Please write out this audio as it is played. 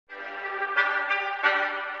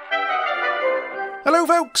Hello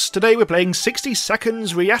folks! Today we're playing 60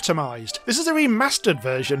 Seconds Reatomized. This is a remastered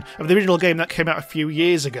version of the original game that came out a few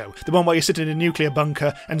years ago. The one where you sit in a nuclear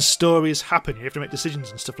bunker and stories happen. You have to make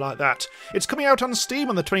decisions and stuff like that. It's coming out on Steam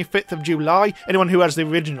on the 25th of July. Anyone who has the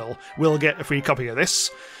original will get a free copy of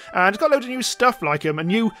this. And it's got loads of new stuff like a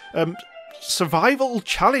new survival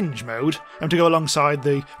challenge mode to go alongside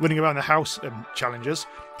the running around the house challenges.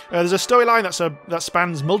 There's a storyline that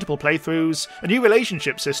spans multiple playthroughs, a new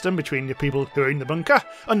relationship system between the people who are in the bunker,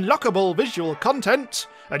 unlockable visual content,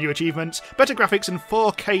 a new achievement, better graphics and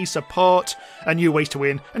 4K support, a new ways to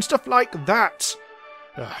win, and stuff like that.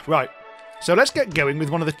 Right, so let's get going with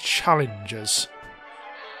one of the challenges.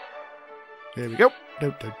 Here we go. We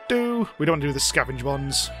don't want to do the scavenge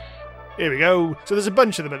ones. Here we go. So there's a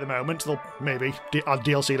bunch of them at the moment. They'll maybe add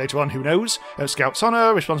DLC later on, who knows. Scout's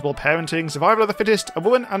Honour, Responsible Parenting, Survival of the Fittest, A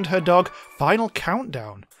Woman and Her Dog, Final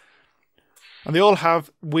Countdown. And they all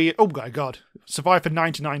have oh my god, survive for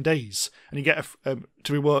 99 days. And you get as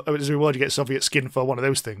a reward you get Soviet skin for one of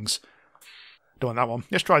those things. Don't want that one.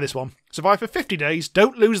 Let's try this one. Survive for 50 days,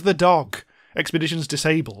 don't lose the dog. Expeditions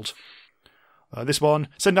disabled. This one,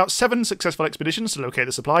 send out 7 successful expeditions to locate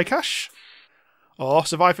the supply cache. Or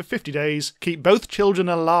survive for 50 days, keep both children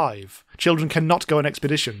alive. Children cannot go on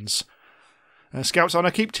expeditions. Scout's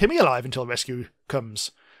Honour, keep Timmy alive until rescue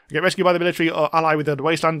comes. Get rescued by the military or ally with the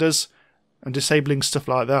wastelanders, and disabling stuff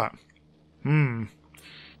like that.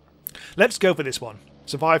 Let's go for this one.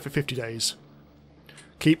 Survive for 50 days.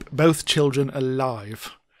 Keep both children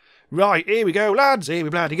alive. Right, here we go, lads. Here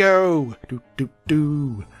we bloody go.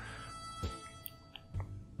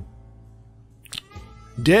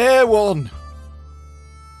 Day 1.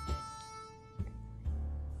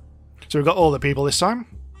 So we've got all the people this time.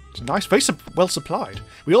 It's nice, very well supplied.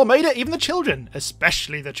 We all made it, even the children,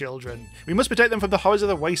 especially the children. We must protect them from the horrors of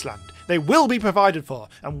the wasteland. They will be provided for,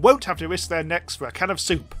 and won't have to risk their necks for a can of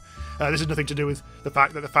soup. This has nothing to do with the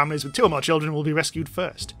fact that the families with 2 or more children will be rescued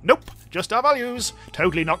first. Nope, just our values.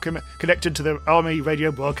 Totally not connected to the army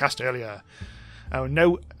radio broadcast earlier.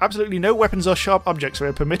 Oh, absolutely no weapons or sharp objects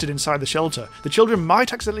are permitted inside the shelter. The children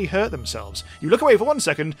might accidentally hurt themselves. You look away for 1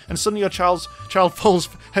 second, and suddenly your child falls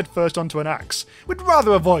headfirst onto an axe. We'd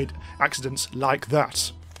rather avoid accidents like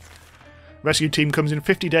that. Rescue team comes in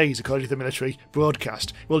 50 days, according to the military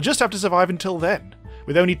broadcast. We'll just have to survive until then.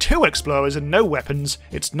 With only 2 explorers and no weapons,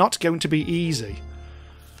 it's not going to be easy.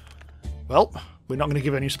 Well, we're not going to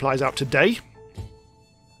give any supplies out today.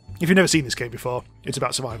 If you've never seen this game before, it's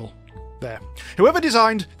about survival. There. Whoever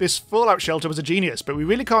designed this fallout shelter was a genius, but we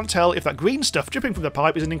really can't tell if that green stuff dripping from the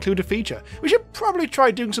pipe is an included feature. We should probably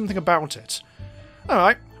try doing something about it.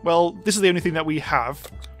 Alright, well, this is the only thing that we have.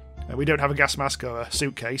 We don't have a gas mask or a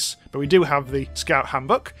suitcase, but we do have the Scout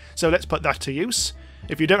Handbook, so let's put that to use.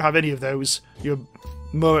 If you don't have any of those, you're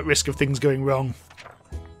more at risk of things going wrong.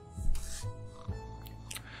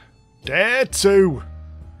 Day 2.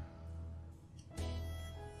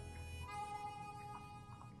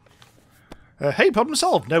 Hey, problem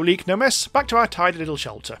solved. No leak, no mess. Back to our tidy little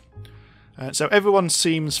shelter. So everyone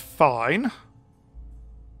seems fine.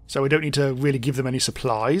 So we don't need to really give them any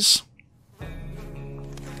supplies.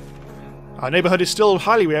 Our neighbourhood is still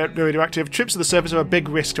highly radioactive. Trips to the surface are a big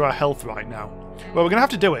risk to our health right now. Well, we're going to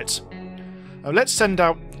have to do it. Let's send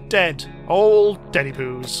out all deady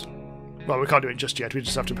poos. Well, we can't do it just yet. We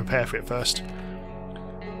just have to prepare for it first.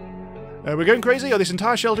 We're going crazy, or this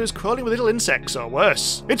entire shelter is crawling with little insects, or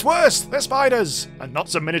worse. It's worse! They're spiders! And not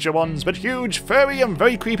some miniature ones, but huge, furry, and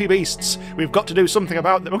very creepy beasts. We've got to do something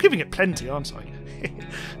about them. I'm giving it plenty, aren't I?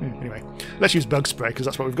 Anyway, let's use bug spray, because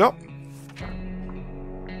that's what we've got.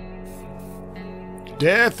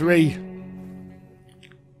 Day 3.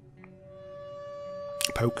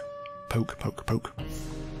 Poke. Poke, poke, poke.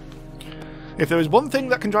 If there is one thing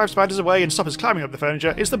that can drive spiders away and stop us climbing up the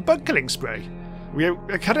furniture, it's the bug killing spray. We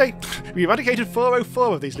eradicated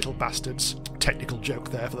 404 of these little bastards. Technical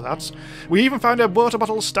joke there for the lads. We even found a water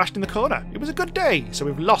bottle stashed in the corner. It was a good day, so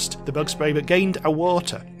we've lost the bug spray but gained a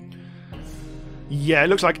water. Yeah, it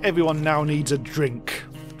looks like everyone now needs a drink.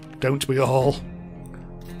 Don't we all?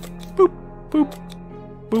 Boop, boop,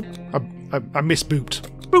 boop. I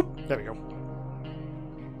misbooped. Boop. There we go.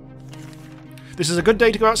 This is a good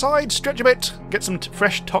day to go outside, stretch a bit, get some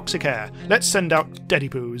fresh toxic air. Let's send out deady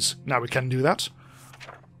poos. Now we can do that.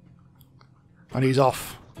 And he's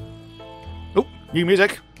off. Oh, new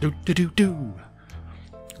music. Do do do do.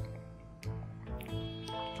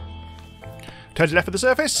 Turn to left of the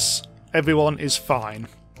surface. Everyone is fine.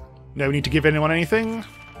 No need to give anyone anything.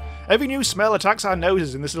 Every new smell attacks our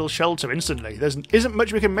noses in this little shelter instantly. There isn't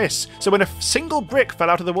much we can miss, so when a single brick fell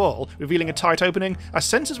out of the wall, revealing a tight opening, our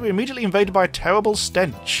senses were immediately invaded by a terrible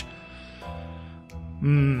stench.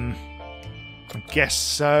 I guess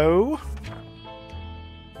so.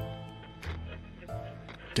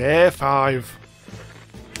 Day 5.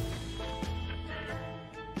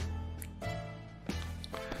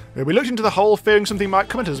 We looked into the hole fearing something might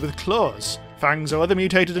come at us with claws, fangs or other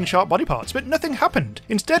mutated and sharp body parts, but nothing happened.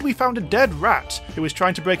 Instead we found a dead rat who was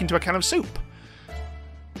trying to break into a can of soup.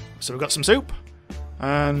 So we've got some soup,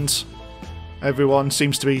 and everyone's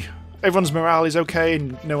morale is okay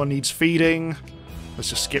and no one needs feeding. Let's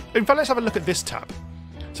just skip. In fact, let's have a look at this tab.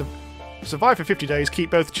 So, survive for 50 days,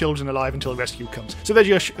 keep both children alive until rescue comes. So there's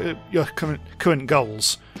your current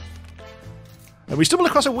goals. We stumbled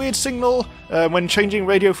across a weird signal when changing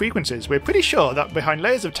radio frequencies. We're pretty sure that behind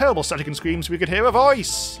layers of terrible static and screams we could hear a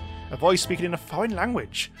voice. A voice speaking in a foreign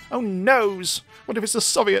language. Oh noes! What if it's the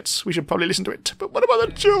Soviets? We should probably listen to it. But what about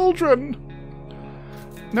the children?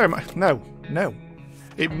 No.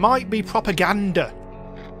 It might be propaganda.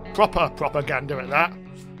 Proper propaganda at that.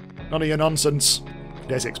 None of your nonsense.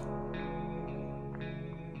 Day 6.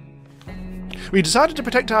 We decided to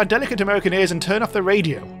protect our delicate American ears and turn off the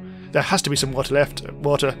radio. There has to be some water left.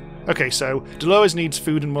 Water. Okay, so Dolores needs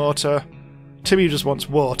food and water. Timmy just wants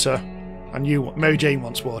water. And Mary Jane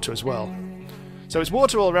wants water as well. So it's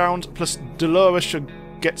water all around, plus Dolores should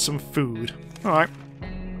get some food. Alright.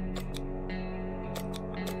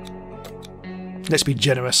 Let's be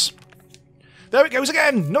generous. There it goes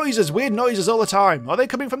again! Noises, weird noises all the time. Are they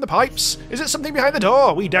coming from the pipes? Is it something behind the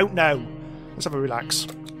door? We don't know. Let's have a relax.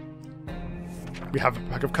 We have a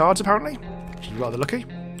pack of cards apparently, which is rather lucky.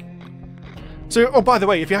 So, oh, by the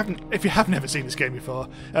way, if you have never seen this game before,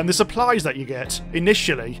 the supplies that you get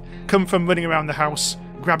initially come from running around the house,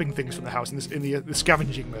 grabbing things from the house in the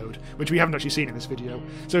scavenging mode, which we haven't actually seen in this video.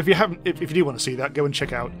 So if you do want to see that, go and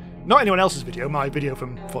check out not anyone else's video, my video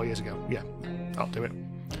from 4 years ago. Yeah, I'll do it.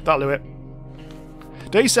 That'll do it.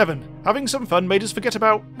 Day 7. Having some fun made us forget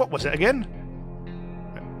about what was it again?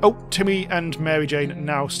 Oh, Timmy and Mary Jane are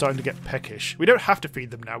now starting to get peckish. We don't have to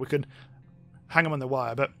feed them now. We can hang them on the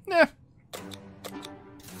wire, but yeah.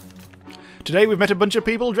 Today we've met a bunch of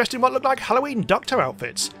people dressed in what look like Halloween doctor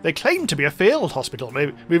outfits. They claim to be a field hospital,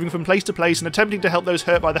 moving from place to place and attempting to help those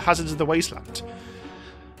hurt by the hazards of the wasteland.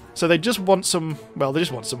 So they just want some,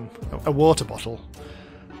 a water bottle.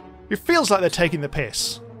 It feels like they're taking the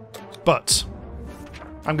piss. But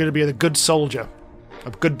I'm going to be a good soldier, a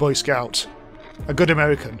good Boy Scout, a good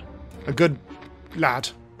American, a good lad.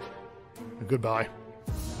 And goodbye.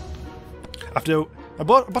 After a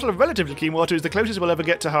bottle of relatively clean water is the closest we'll ever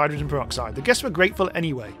get to hydrogen peroxide. The guests were grateful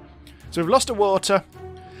anyway. So we've lost a water.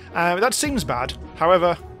 That seems bad.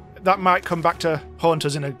 However, that might come back to haunt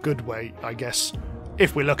us in a good way, I guess.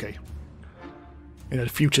 If we're lucky. In a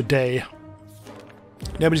future day.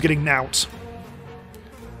 Nobody's getting knout.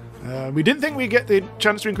 We didn't think we'd get the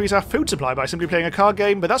chance to increase our food supply by simply playing a card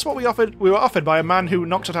game, but that's what we were offered by a man who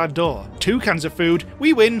knocked at our door. 2 cans of food.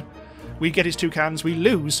 We win. We get his 2 cans. We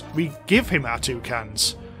lose. We give him our 2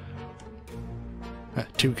 cans.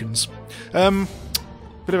 Toucans.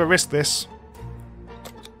 Bit of a risk, this.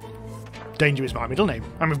 Danger is my middle name.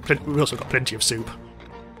 I mean, we've also got plenty of soup.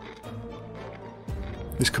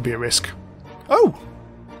 This could be a risk. Oh!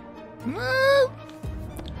 No!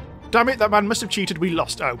 Damn it, that man must have cheated. We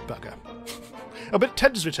lost. Oh, bugger. Oh, but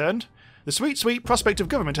Ted has returned. The sweet, sweet prospect of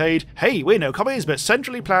government aid. Hey, we're no commies, but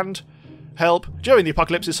centrally planned help during the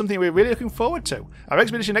apocalypse is something we're really looking forward to. Our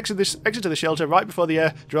expedition exited the shelter right before the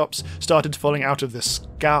airdrops started falling out of the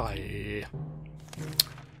sky.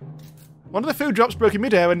 One of the food drops broke in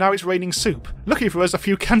midair and now it's raining soup. Lucky for us, a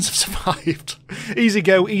few cans have survived. Easy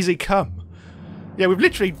go, easy come. Yeah, we've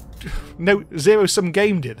literally zero-sum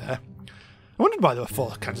gamed it there. I wondered why there were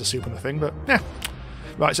 4 cans of soup on the thing, but yeah.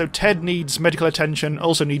 Right, so Ted needs medical attention,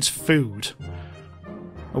 also needs food.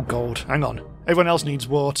 Oh god, hang on. Everyone else needs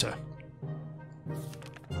water.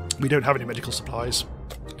 We don't have any medical supplies.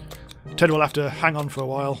 Ted will have to hang on for a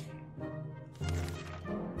while.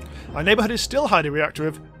 Our neighbourhood is still highly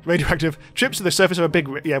radioactive. Trips to the surface of a big...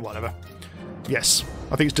 yeah, whatever. Yes,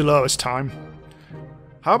 I think it's Dolores time.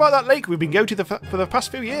 How about that lake we've been going to for the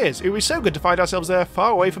past few years? It would be so good to find ourselves there,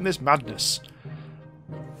 far away from this madness.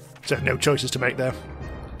 So, no choices to make there.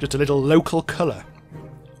 Just a little local colour.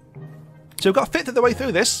 So we've got a fifth of the way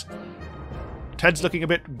through this. Ted's looking a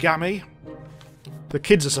bit gammy. The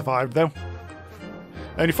kids have survived, though.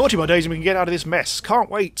 Only 40 more days and we can get out of this mess. Can't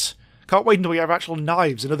wait. Can't wait until we have actual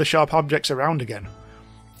knives and other sharp objects around again.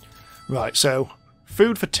 Right, so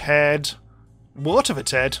food for Ted. Water for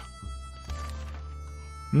Ted.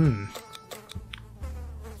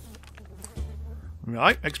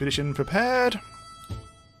 Right, expedition prepared.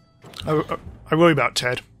 I worry about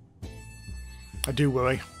Ted. I do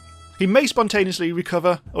worry. He may spontaneously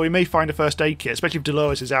recover, or he may find a first aid kit, especially if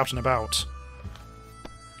Dolores is out and about.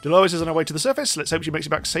 Dolores is on her way to the surface. Let's hope she makes it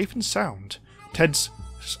back safe and sound. Ted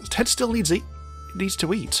still needs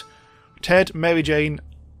to eat. Ted, Mary Jane...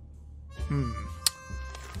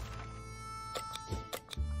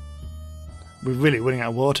 We're really running out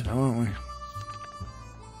of water now, aren't we?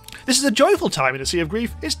 This is a joyful time in a sea of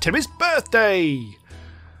grief. It's Timmy's birthday!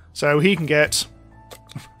 So he can get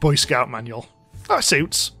Boy Scout manual. That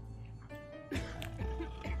suits.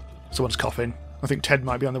 Someone's coughing. I think Ted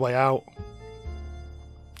might be on the way out.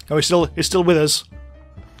 Oh, he's still with us.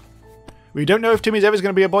 We don't know if Timmy's ever going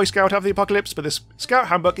to be a Boy Scout after the apocalypse, but this Scout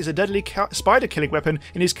handbook is a deadly spider-killing weapon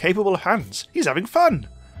in his capable hands. He's having fun.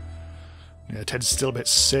 Yeah, Ted's still a bit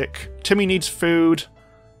sick. Timmy needs food.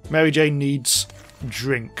 Mary Jane needs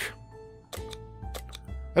drink.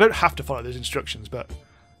 I don't have to follow those instructions, but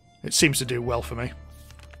it seems to do well for me.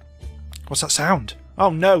 What's that sound? Oh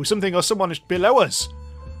no, something or someone is below us.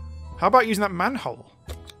 How about using that manhole?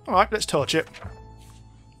 Alright, let's torch it.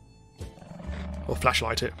 Or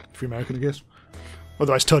flashlight it, if you're American, I guess.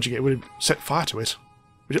 Otherwise, torching it would set fire to it,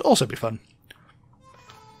 which would also be fun.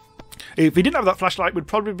 If we didn't have that flashlight, it would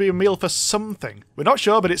probably be a meal for something. We're not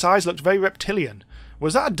sure, but its eyes looked very reptilian.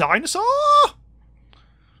 Was that a dinosaur?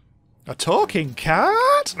 A talking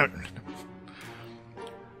cat? No.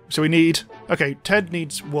 So we need... Okay, Ted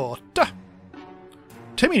needs water.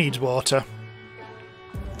 Timmy needs water.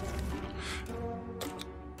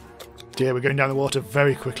 Dear, we're going down the water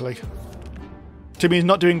very quickly. Timmy's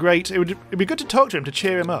not doing great. It'd be good to talk to him to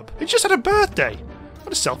cheer him up. He's just had a birthday.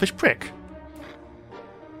 What a selfish prick.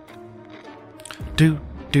 Do.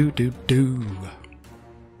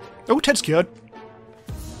 Oh, Ted's cured.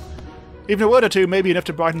 Even a word or two may be enough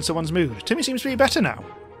to brighten someone's mood. Timmy seems to be better now.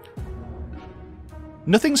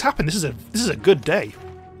 Nothing's happened. This is a good day.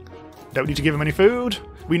 Don't need to give him any food.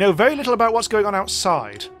 We know very little about what's going on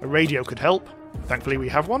outside. A radio could help. Thankfully we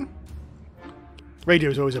have one.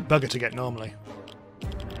 Radio is always a bugger to get normally.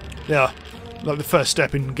 Yeah, like the first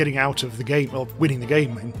step in getting out of the game, or winning the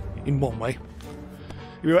game in one way.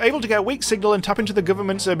 We were able to get a weak signal and tap into the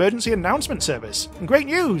government's emergency announcement service. And great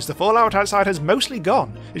news! The fallout outside has mostly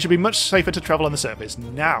gone. It should be much safer to travel on the surface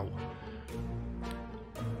now.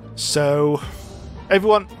 So,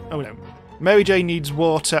 everyone... Oh no. Mary Jane needs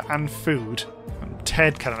water and food. And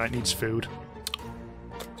Ted kind of needs food.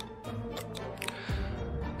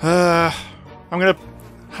 I'm going to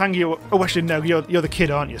hang you... Oh, actually, no, you're the kid,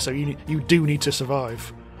 aren't you? So you do need to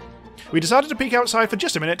survive. We decided to peek outside for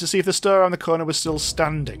just a minute to see if the store around the corner was still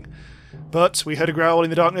standing. But we heard a growl in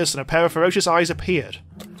the darkness and a pair of ferocious eyes appeared.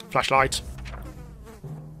 Flashlight.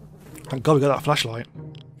 Thank God we got that flashlight.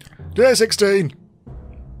 Day 16!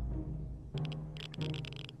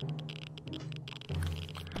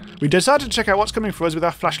 We decided to check out what's coming for us with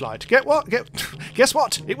our flashlight. Guess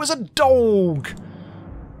what? It was a dog!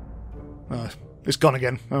 It's gone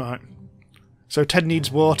again. Alright. So Ted needs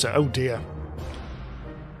water. Oh dear.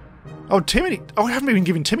 Oh, Timmy... Oh, I haven't even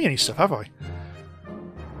given Timmy any stuff, have I?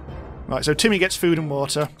 Right, so Timmy gets food and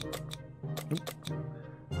water.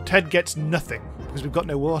 Ted gets nothing, because we've got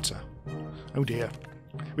no water. Oh dear.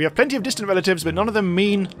 We have plenty of distant relatives, but none of them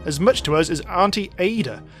mean as much to us as Auntie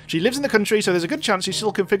Ada. She lives in the country, so there's a good chance she's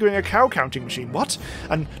still configuring a cow counting machine. What?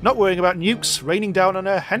 And not worrying about nukes raining down on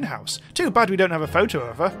her hen house. Too bad we don't have a photo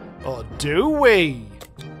of her. Or do we?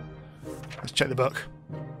 Let's check the book.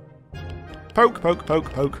 Poke, poke,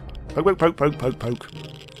 poke, poke. Poke, poke, poke, poke, poke, poke.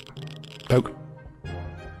 Poke.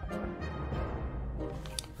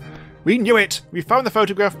 We knew it! We found the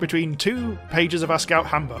photograph between 2 pages of our Scout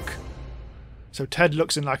handbook. So Ted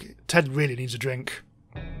looks in like... Ted really needs a drink.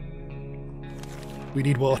 We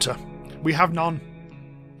need water. We have none.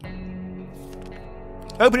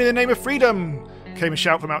 Open in the name of freedom! Came a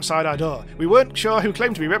shout from outside our door. We weren't sure who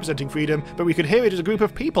claimed to be representing freedom, but we could hear it as a group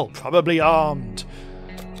of people, probably armed.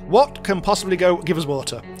 What can possibly go... Give us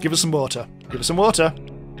water. Give us some water. Give us some water.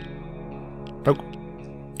 Poke.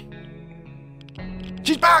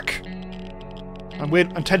 She's back!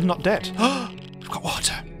 And Ted's not dead. We've got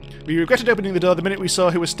water. We regretted opening the door the minute we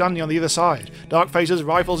saw who was standing on the other side. Dark faces,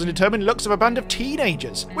 rifles, and determined looks of a band of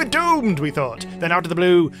teenagers. We're doomed, we thought. Then out of the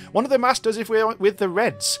blue, one of them asked us if we were with the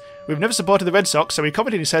Reds. We've never supported the Red Sox, so we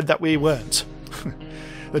confidently said that we weren't.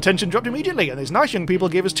 The tension dropped immediately, and these nice young people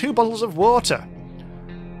gave us 2 bottles of water.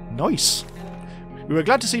 Nice. We were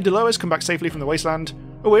glad to see Dolores come back safely from the wasteland.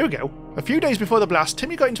 Oh, here we go. A few days before the blast,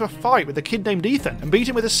 Timmy got into a fight with a kid named Ethan and beat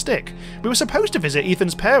him with a stick. We were supposed to visit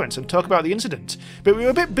Ethan's parents and talk about the incident, but we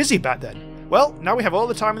were a bit busy back then. Well, now we have all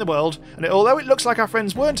the time in the world, and although it looks like our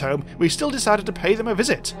friends weren't home, we still decided to pay them a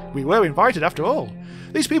visit. We were invited after all.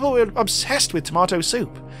 These people were obsessed with tomato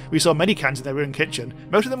soup. We saw many cans in their ruined kitchen.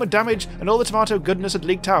 Most of them were damaged, and all the tomato goodness had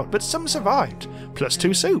leaked out, but some survived.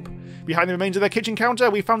 +2 soup. Behind the remains of their kitchen counter,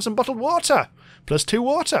 we found some bottled water. +2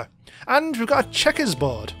 water. And we've got a checkers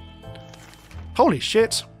board. Holy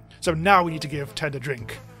shit. So now we need to give Ted a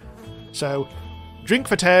drink. So, drink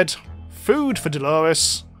for Ted, food for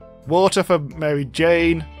Dolores, water for Mary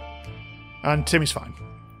Jane, and Timmy's fine.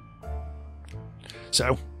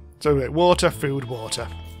 So water, food, water.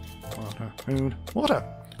 Water, food, water.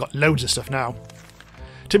 Got loads of stuff now.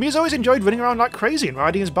 Timmy has always enjoyed running around like crazy and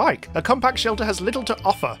riding his bike. A compact shelter has little to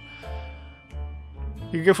offer.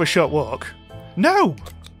 You can go for a short walk. No!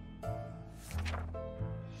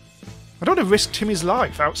 I don't want to risk Timmy's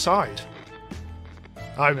life outside.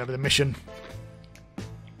 I remember the mission.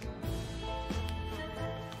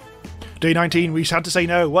 Day 19, we had to say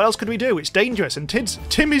no. What else could we do? It's dangerous, and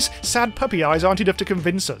Timmy's sad puppy eyes aren't enough to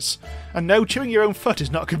convince us. And no, chewing your own foot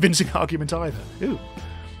is not a convincing argument either. Ooh.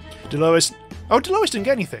 Dolores... Oh, Dolores didn't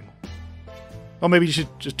get anything. Or maybe she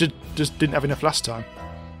just didn't have enough last time.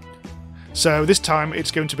 So this time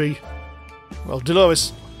it's going to be... Well,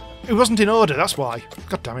 Dolores... It wasn't in order, that's why.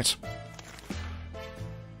 God damn it.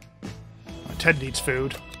 Ted needs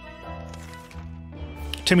food.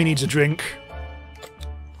 Timmy needs a drink.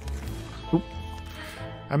 Oop.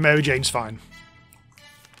 And Mary Jane's fine.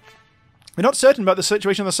 We're not certain about the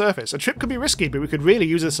situation on the surface. A trip could be risky, but we could really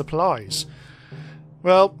use the supplies.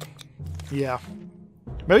 Well, yeah.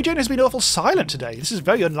 Mary Jane has been awful silent today. This is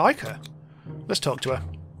very unlike her. Let's talk to her.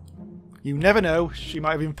 You never know. She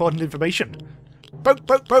might have important information.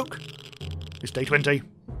 Poke! It's day 20.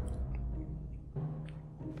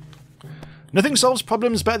 Nothing solves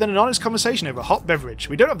problems better than an honest conversation over a hot beverage.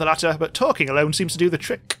 We don't have the latter, but talking alone seems to do the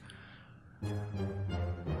trick.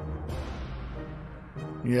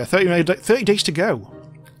 Yeah, 30 days to go.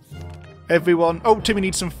 Everyone... Oh, Timmy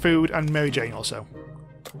needs some food, and Mary Jane also.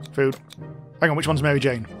 Food. Hang on, which one's Mary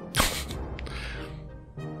Jane?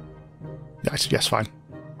 Yes, fine.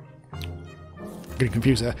 Getting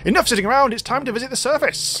confused there. Enough sitting around, it's time to visit the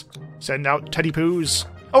surface. Send out Teddy Poos.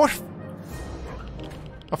 Oh,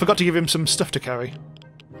 I forgot to give him some stuff to carry.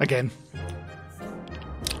 Again.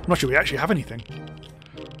 I'm not sure we actually have anything.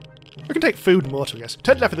 We can take food and water, I guess.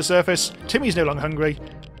 Ted left for the surface. Timmy's no longer hungry.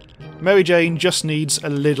 Mary Jane just needs a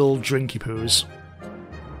little drinky poos.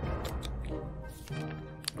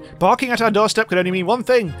 Barking at our doorstep could only mean one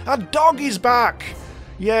thing. Our dog is back!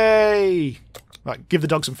 Yay! Right, give the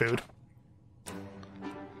dog some food.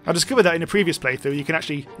 I discovered that in a previous playthrough you can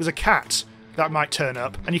actually... There's a cat that might turn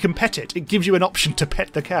up, and you can pet it. It gives you an option to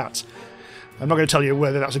pet the cat. I'm not going to tell you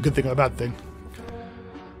whether that's a good thing or a bad thing.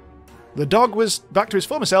 The dog was back to his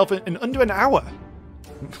former self in under an hour.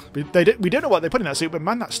 We don't know what they put in that soup, but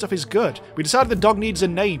man, that stuff is good. We decided the dog needs a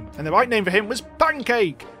name, and the right name for him was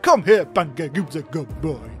Pancake. Come here, Pancake, who's a good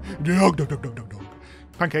boy. Dog.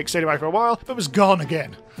 Pancake stayed away for a while, but was gone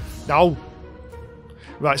again. No.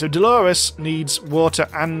 Right, so Dolores needs water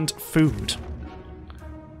and food.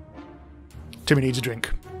 Timmy needs a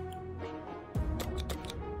drink.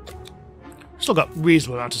 Still got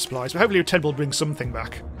reasonable amount of supplies, but hopefully Ted will bring something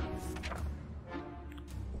back.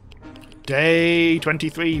 Day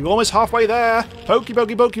 23. We're almost halfway there. Pokey,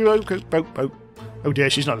 poke. Oh dear,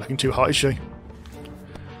 she's not looking too hot, is she?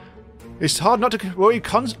 It's hard not to worry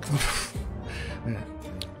yeah.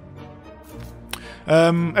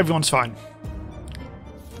 Everyone's fine.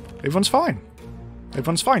 Everyone's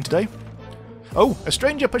fine today. Oh, a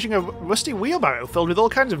stranger pushing a rusty wheelbarrow filled with all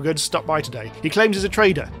kinds of goods stopped by today. He claims he's a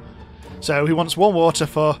trader. So he wants warm water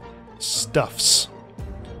for stuffs.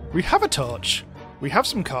 We have a torch. We have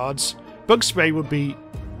some cards. Bug spray would be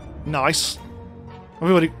nice.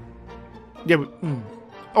 Everybody... Yeah,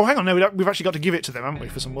 Oh, hang on, no, we've actually got to give it to them, haven't we,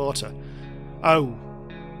 for some water? Oh.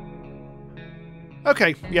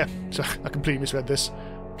 Okay, yeah, so I completely misread this.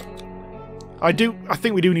 I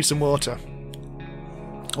think we do need some water.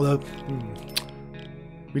 Although,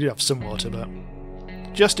 we do have some water, but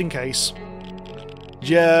just in case.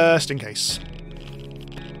 Just in case.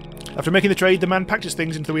 After making the trade, the man packed his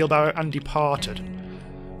things into the wheelbarrow and departed.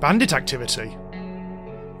 Bandit activity.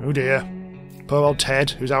 Oh dear. Poor old Ted,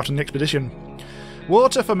 who's out on an expedition.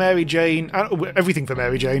 Water for Mary Jane, and everything for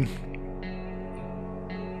Mary Jane.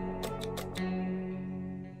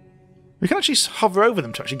 We can actually hover over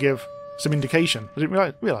them to actually give some indication. I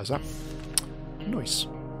didn't realise that. Nice.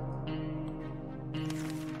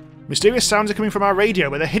 Mysterious sounds are coming from our radio,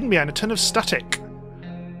 but they're hidden behind a ton of static.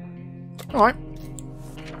 Alright.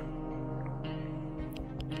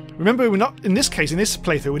 Remember, we're not, in this case, in this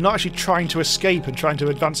playthrough, we're not actually trying to escape and trying to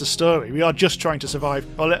advance the story. We are just trying to survive,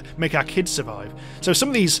 or make our kids survive. So some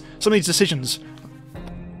of these decisions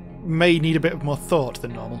may need a bit of more thought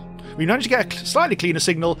than normal. We managed to get a slightly cleaner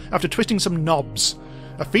signal after twisting some knobs.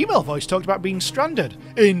 A female voice talked about being stranded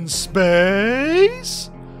in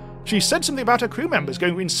space. She said something about her crew members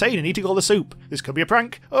going insane and eating all the soup. This could be a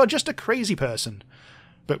prank or just a crazy person.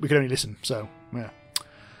 But we could only listen, so yeah.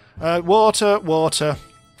 Water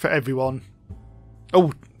for everyone.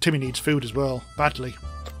 Oh, Timmy needs food as well, badly.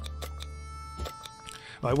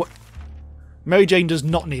 Right, what? Mary Jane does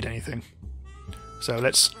not need anything. So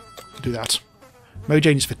let's do that. Mary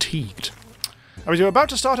Jane is fatigued. As we were about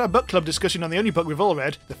to start our book club discussion on the only book we've all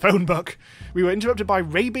read, the phone book, we were interrupted by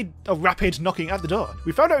rapid knocking at the door.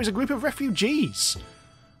 We found out it was a group of refugees.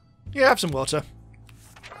 Yeah, have some water.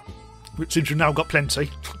 Seems we've now got plenty.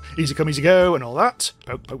 Easy come, easy go, and all that.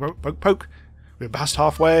 Poke, poke, poke, poke, poke. We're past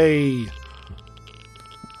halfway.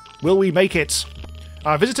 Will we make it?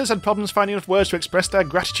 Our visitors had problems finding enough words to express their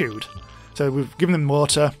gratitude. So we've given them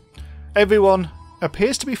water. Everyone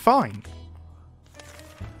appears to be fine.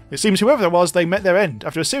 It seems whoever it was, they met their end.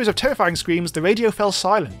 After a series of terrifying screams, the radio fell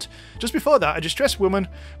silent. Just before that, a distressed woman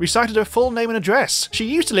recited her full name and address. She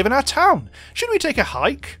used to live in our town. Should we take a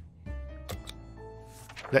hike?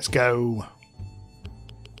 Let's go.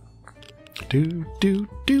 Do.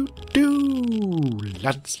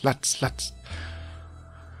 Lads.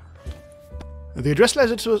 The address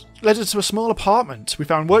led us to a small apartment. We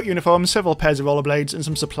found work uniforms, several pairs of rollerblades, and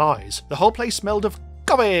some supplies. The whole place smelled of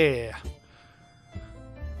coffee.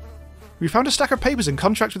 We found a stack of papers in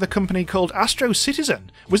contract with a company called Astro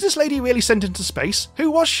Citizen. Was this lady really sent into space?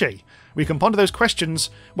 Who was she? We can ponder those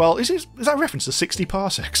questions. Well, is that a reference to 60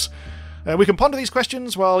 parsecs? We can ponder these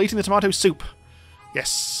questions while eating the tomato soup.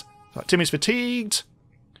 Yes. Timmy's fatigued.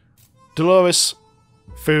 Dolores,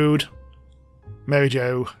 food. Mary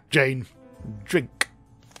Jane, drink.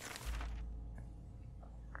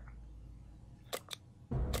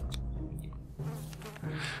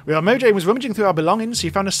 Mary Jane was rummaging through our belongings. She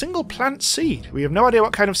found a single plant seed. We have no idea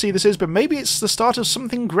what kind of seed this is, but maybe it's the start of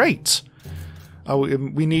something great.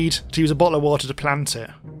 We need to use a bottle of water to plant it.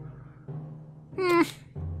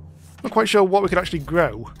 Not quite sure what we could actually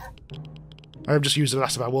grow. I have just used the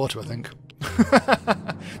last of our water, I think.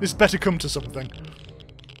 This better come to something.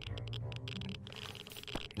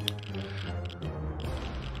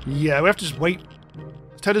 Yeah, we have to just wait.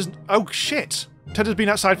 Oh, shit! Ted has been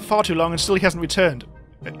outside for far too long and still he hasn't returned.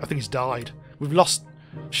 I think he's died. We've lost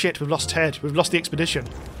Ted. We've lost the expedition.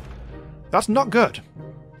 That's not good.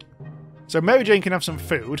 So Mary Jane can have some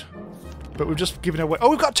food, but we've just given away...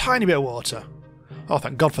 Oh, we've got a tiny bit of water. Oh,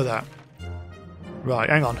 thank God for that. Right,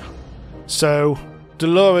 hang on. So,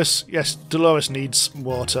 Dolores... Yes, Dolores needs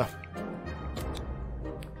water.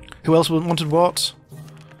 Who else wanted what?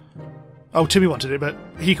 Oh, Timmy wanted it, but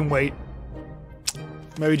he can wait.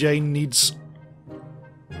 Mary Jane needs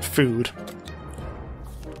food.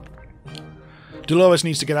 Dolores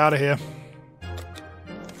needs to get out of here.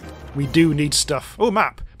 We do need stuff. Oh,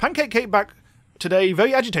 map. Pancake came back today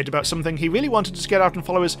very agitated about something. He really wanted to get out and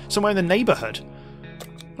follow us somewhere in the neighbourhood.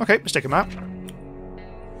 Okay, let's take a map.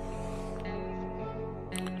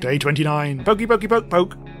 Day 29. Pokey, pokey, poke,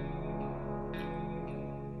 poke.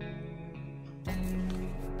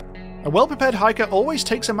 A well-prepared hiker always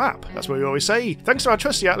takes a map. That's what we always say. Thanks to our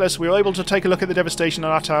trusty atlas, we were able to take a look at the devastation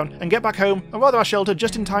on our town and get back home, and rather our shelter,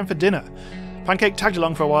 just in time for dinner. Pancake tagged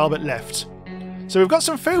along for a while but left. So we've got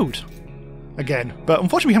some food. Again. But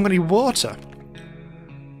unfortunately we haven't got any water.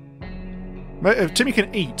 Timmy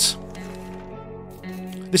can eat.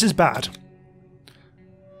 This is bad.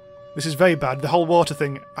 This is very bad. The whole water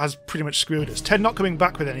thing has pretty much screwed us. Ted not coming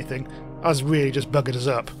back with anything has really just buggered us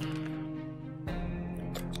up.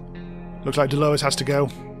 Looks like Dolores has to go.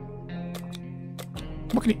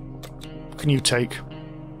 What can you take?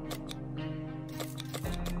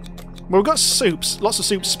 Well, we've got soups, lots of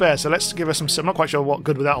soups spare, so let's give her some soup. I'm not quite sure what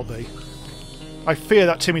good that'll be. I fear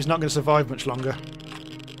that Timmy's not going to survive much longer.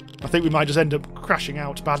 I think we might just end up crashing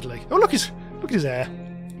out badly. Oh, look at his hair.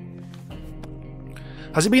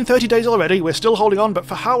 Has it been 30 days already? We're still holding on, but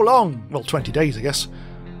for how long? Well, 20 days, I guess.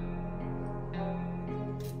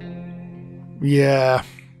 Yeah.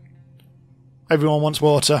 Everyone wants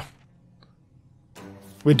water.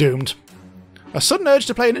 We're doomed. A sudden urge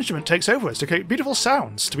to play an instrument takes over us, to create beautiful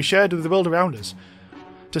sounds to be shared with the world around us.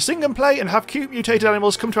 To sing and play and have cute mutated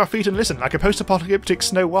animals come to our feet and listen, like a post-apocalyptic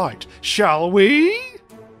Snow White. Shall we?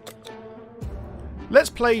 Let's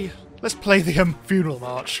play the funeral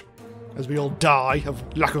march, as we all die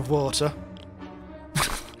of lack of water.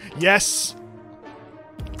 Yes!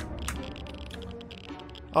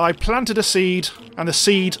 I planted a seed, and the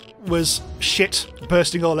seed was shit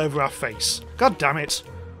bursting all over our face. God damn it.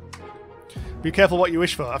 Be careful what you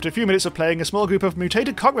wish for. After a few minutes of playing, a small group of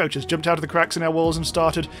mutated cockroaches jumped out of the cracks in our walls and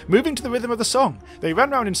started moving to the rhythm of the song. They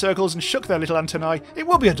ran round in circles and shook their little antennae. It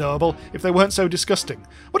would be adorable if they weren't so disgusting.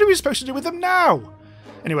 What are we supposed to do with them now?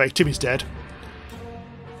 Anyway, Timmy's dead.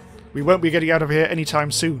 We won't be getting out of here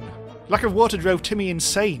anytime soon. Lack of water drove Timmy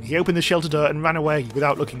insane. He opened the shelter door and ran away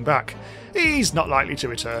without looking back. He's not likely to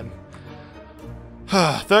return.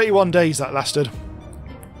 31 days that lasted.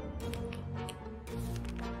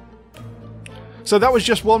 So that was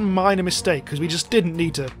just one minor mistake, because we just didn't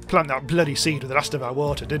need to plant that bloody seed with the last of our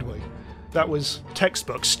water, did we? That was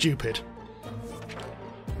textbook stupid.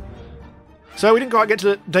 So we didn't quite get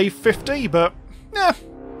to day 50, but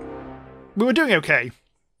we were doing okay.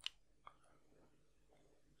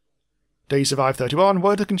 Day survived 31,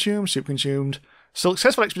 water consumed, soup consumed.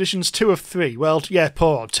 Successful expeditions 2 of 3. Well, yeah,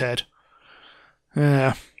 poor old Ted.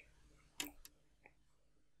 Yeah.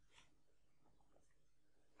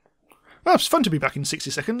 Well, it's fun to be back in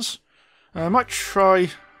 60 seconds. I might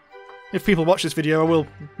try, if people watch this video, I will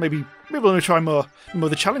maybe want to try more of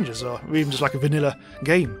the challenges, or even just like a vanilla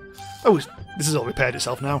game. Oh, this has all repaired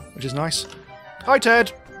itself now, which is nice. Hi,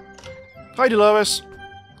 Ted. Hi, Dolores.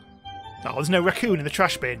 Oh, there's no raccoon in the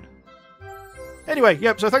trash bin. Anyway,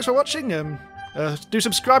 yep, so thanks for watching. Do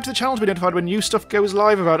subscribe to the channel to be notified when new stuff goes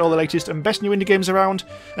live about all the latest and best new indie games around,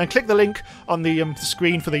 and click the link on the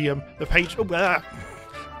screen for the page.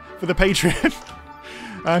 For the Patreon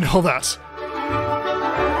and all that.